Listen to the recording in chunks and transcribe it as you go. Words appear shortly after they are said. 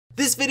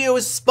This video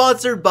is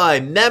sponsored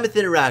by Mammoth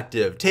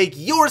Interactive. Take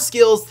your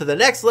skills to the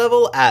next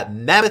level at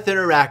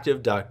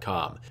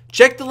mammothinteractive.com.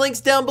 Check the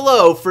links down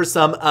below for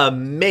some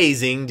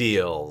amazing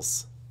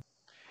deals.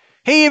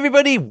 Hey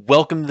everybody,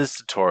 welcome to this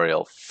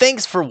tutorial.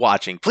 Thanks for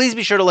watching. Please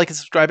be sure to like and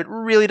subscribe. It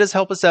really does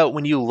help us out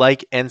when you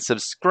like and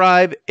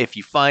subscribe. If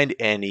you find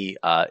any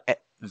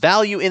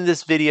value in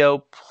this video,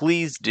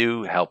 please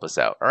do help us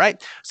out. All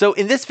right. So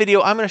in this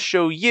video, I'm going to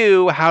show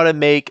you how to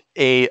make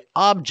a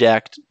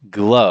object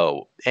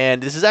glow.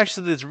 And this is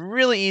actually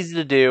really easy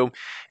to do.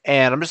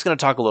 And I'm just going to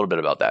talk a little bit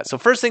about that. So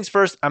first things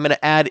first, I'm going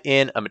to add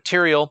in a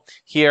material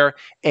here.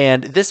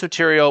 And this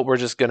material, we're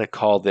just going to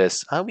call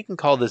this, we can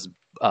call this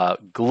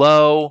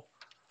glow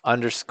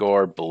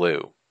underscore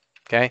blue.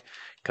 Okay.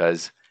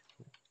 Because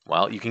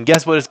well, you can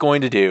guess what it's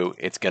going to do.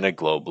 It's going to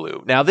glow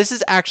blue. Now, this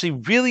is actually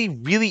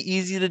really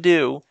easy to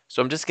do.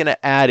 So I'm just going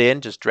to add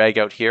in, just drag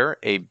out here,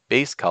 a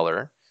base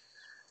color.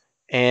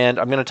 And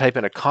I'm going to type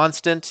in a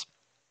constant.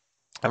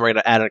 And we're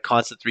going to add a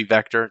constant 3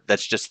 vector.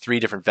 That's just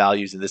 3 different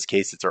values. In this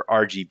case, it's our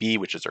RGB,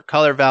 which is our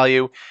color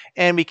value.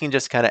 And we can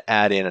just kind of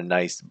add in a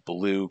nice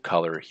blue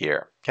color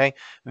here. Okay,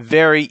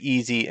 very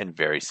easy and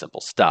very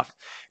simple stuff.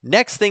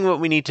 Next thing what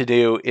we need to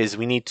do is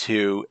we need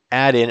to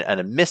add in an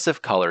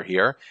emissive color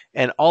here.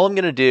 And all I'm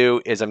going to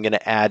do is I'm going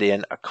to add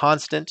in a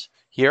constant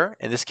here.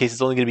 In this case,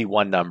 it's only going to be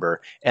one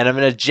number. And I'm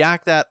going to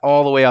jack that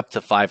all the way up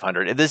to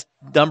 500. And this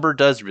number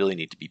does really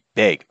need to be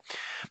big.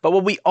 But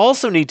what we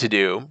also need to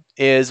do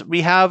is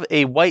we have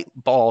a white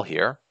ball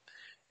here.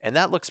 And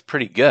that looks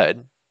pretty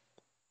good.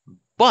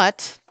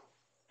 But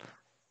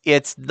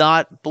it's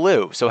not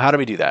blue. So how do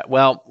we do that?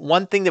 Well,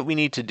 one thing that we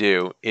need to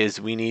do is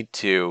we need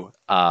to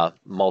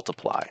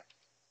multiply.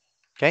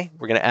 Okay,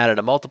 we're going to add in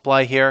a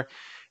multiply here.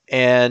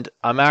 And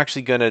I'm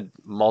actually going to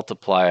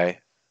multiply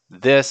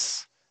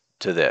this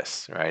to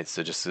this, right?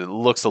 So just it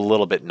looks a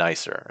little bit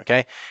nicer,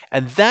 okay?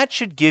 And that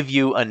should give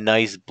you a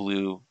nice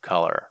blue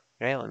color.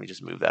 Okay, let me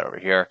just move that over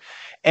here.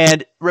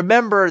 And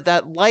remember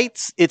that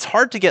lights, it's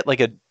hard to get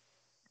like a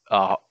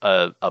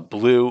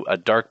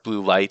dark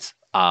blue light.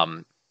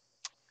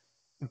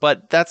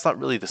 But that's not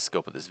really the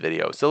scope of this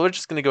video. So we're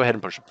just going to go ahead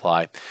and push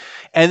apply.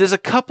 And there's a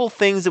couple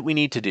things that we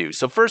need to do.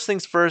 So first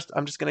things first,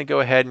 I'm just going to go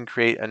ahead and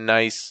create a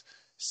nice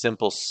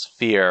simple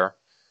sphere.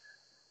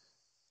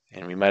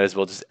 And we might as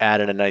well just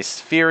add in a nice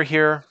sphere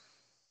here.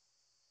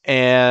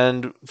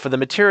 And for the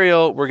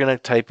material, we're going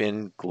to type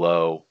in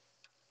glow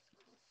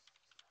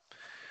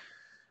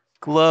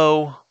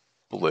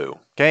blue.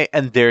 Okay,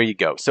 and there you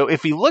go. So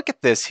if we look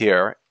at this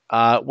here,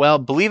 well,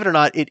 believe it or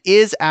not, it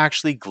is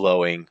actually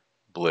glowing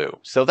blue.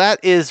 So that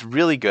is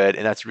really good,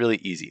 and that's really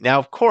easy. Now,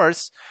 of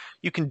course,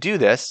 you can do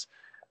this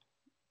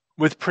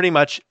with pretty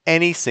much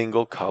any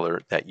single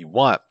color that you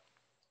want.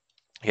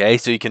 Okay,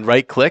 so you can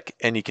right click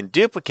and you can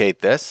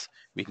duplicate this.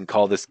 We can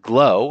call this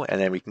glow,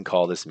 and then we can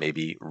call this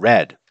maybe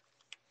red.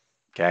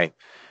 Okay,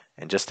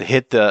 and just to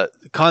hit the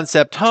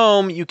concept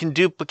home, you can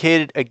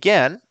duplicate it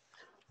again,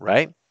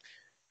 right?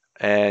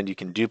 And you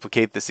can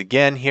duplicate this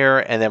again here,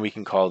 and then we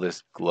can call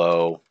this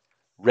glow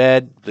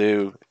red,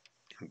 blue,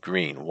 and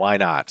green. Why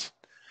not?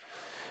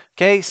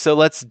 Okay, so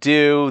let's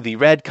do the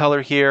red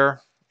color here.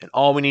 And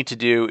all we need to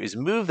do is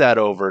move that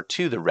over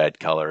to the red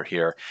color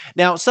here.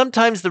 Now,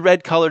 sometimes the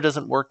red color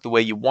doesn't work the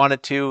way you want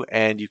it to,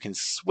 and you can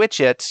switch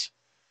it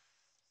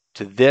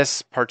to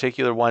this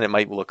particular one. It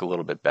might look a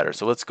little bit better.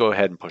 So let's go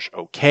ahead and push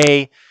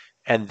OK.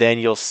 And then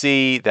you'll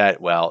see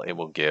that, well, it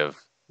will give,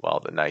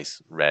 well, the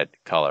nice red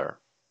color,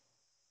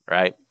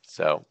 right?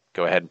 So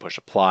go ahead and push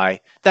apply.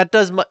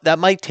 That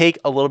might take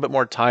a little bit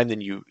more time than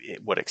you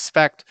would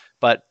expect,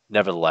 but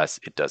nevertheless,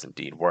 it does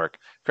indeed work.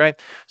 Okay,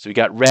 so we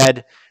got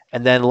red.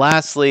 And then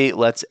lastly,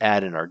 let's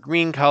add in our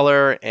green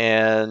color.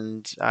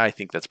 And I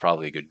think that's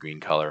probably a good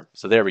green color.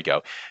 So there we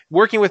go.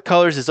 Working with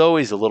colors is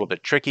always a little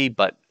bit tricky,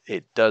 but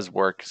it does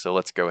work. So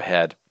let's go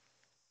ahead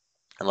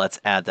and let's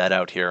add that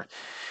out here.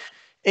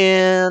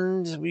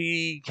 And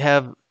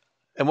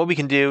what we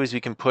can do is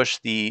we can push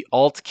the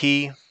Alt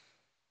key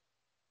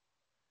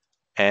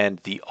and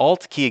the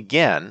Alt key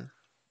again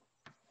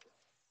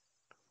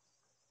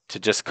to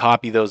just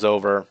copy those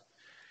over.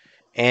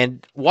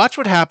 And watch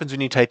what happens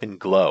when you type in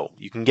glow.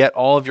 You can get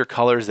all of your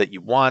colors that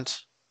you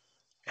want.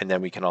 And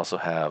then we can also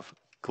have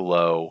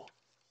glow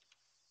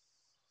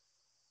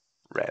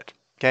red.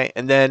 Okay,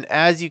 and then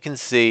as you can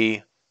see,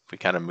 if we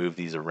kind of move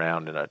these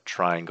around in a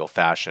triangle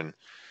fashion,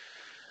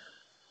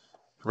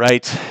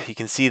 right, you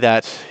can see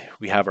that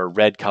we have our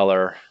red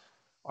color,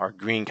 our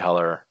green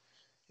color,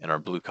 and our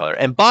blue color.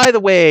 And by the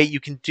way, you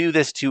can do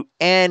this to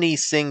any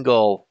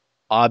single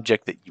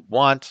object that you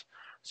want.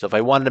 So if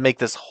I wanted to make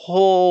this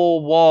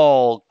whole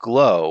wall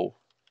glow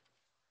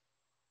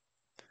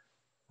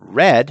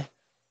red,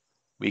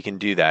 we can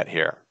do that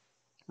here,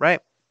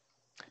 right?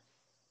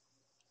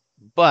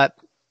 But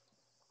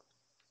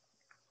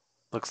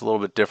looks a little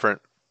bit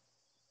different.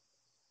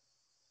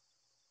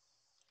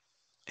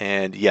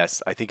 And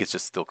yes, I think it's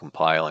just still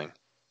compiling.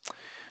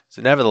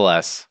 So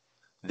nevertheless,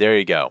 there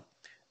you go.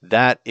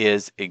 That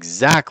is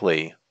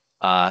exactly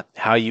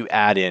how you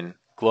add in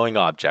glowing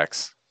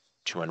objects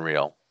to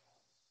Unreal.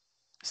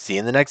 See you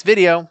in the next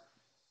video.